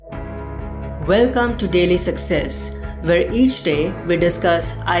Welcome to Daily Success, where each day we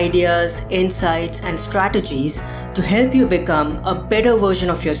discuss ideas, insights, and strategies to help you become a better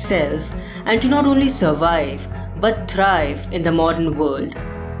version of yourself and to not only survive but thrive in the modern world.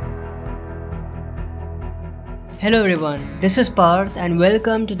 Hello everyone, this is Parth and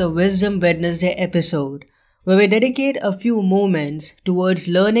welcome to the Wisdom Wednesday episode, where we dedicate a few moments towards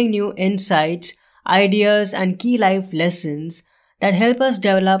learning new insights, ideas, and key life lessons that help us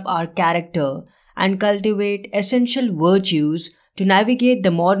develop our character and cultivate essential virtues to navigate the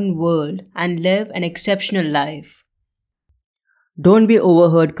modern world and live an exceptional life. Don't be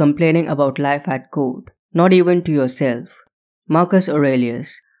overheard complaining about life at court, not even to yourself. Marcus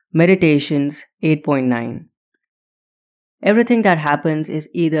Aurelius, Meditations 8.9. Everything that happens is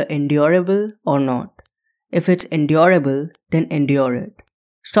either endurable or not. If it's endurable, then endure it.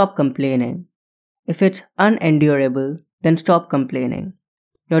 Stop complaining. If it's unendurable, then stop complaining.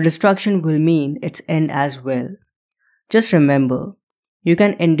 Your destruction will mean its end as well. Just remember, you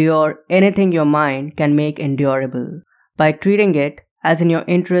can endure anything your mind can make endurable by treating it as in your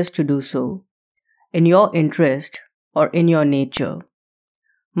interest to do so, in your interest or in your nature.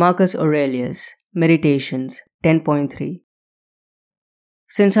 Marcus Aurelius, Meditations 10.3.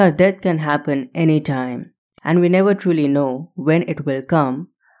 Since our death can happen anytime, and we never truly know when it will come,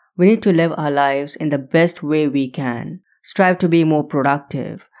 we need to live our lives in the best way we can, strive to be more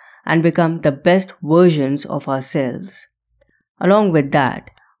productive, and become the best versions of ourselves. Along with that,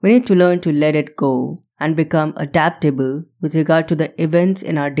 we need to learn to let it go and become adaptable with regard to the events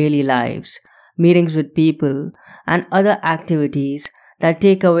in our daily lives, meetings with people, and other activities that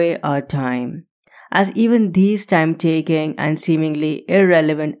take away our time, as even these time-taking and seemingly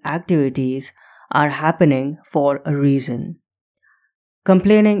irrelevant activities are happening for a reason.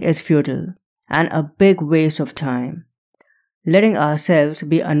 Complaining is futile and a big waste of time. Letting ourselves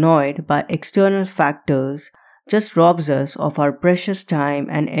be annoyed by external factors just robs us of our precious time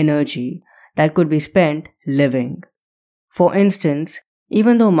and energy that could be spent living. For instance,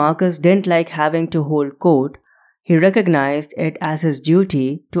 even though Marcus didn't like having to hold court, he recognized it as his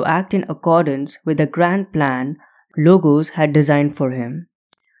duty to act in accordance with the grand plan Logos had designed for him.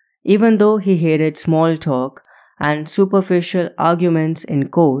 Even though he hated small talk and superficial arguments in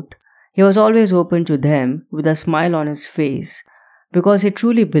court, he was always open to them with a smile on his face because he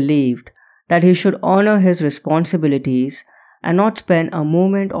truly believed that he should honor his responsibilities and not spend a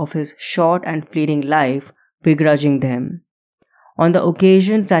moment of his short and fleeting life begrudging them. On the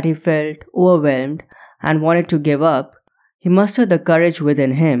occasions that he felt overwhelmed and wanted to give up, he mustered the courage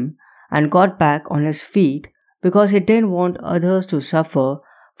within him and got back on his feet because he didn't want others to suffer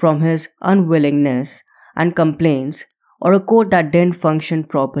from his unwillingness and complaints or a court that didn't function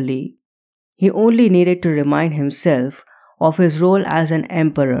properly. He only needed to remind himself of his role as an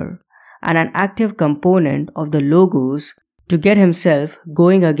emperor and an active component of the Logos to get himself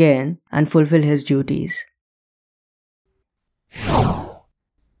going again and fulfill his duties.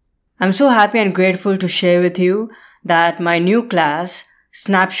 I'm so happy and grateful to share with you that my new class,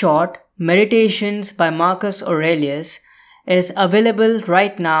 Snapshot Meditations by Marcus Aurelius, is available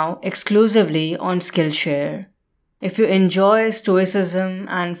right now exclusively on Skillshare. If you enjoy Stoicism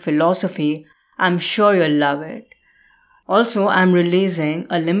and philosophy, I'm sure you'll love it. Also, I'm releasing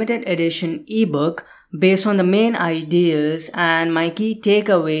a limited edition ebook based on the main ideas and my key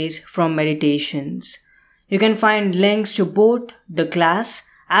takeaways from meditations. You can find links to both the class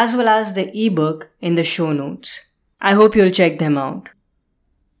as well as the ebook in the show notes. I hope you'll check them out.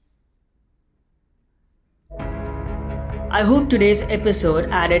 I hope today's episode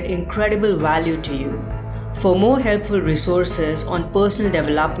added incredible value to you. For more helpful resources on personal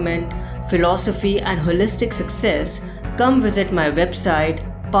development, philosophy, and holistic success, come visit my website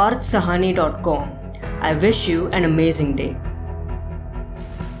parthsahani.com. I wish you an amazing day.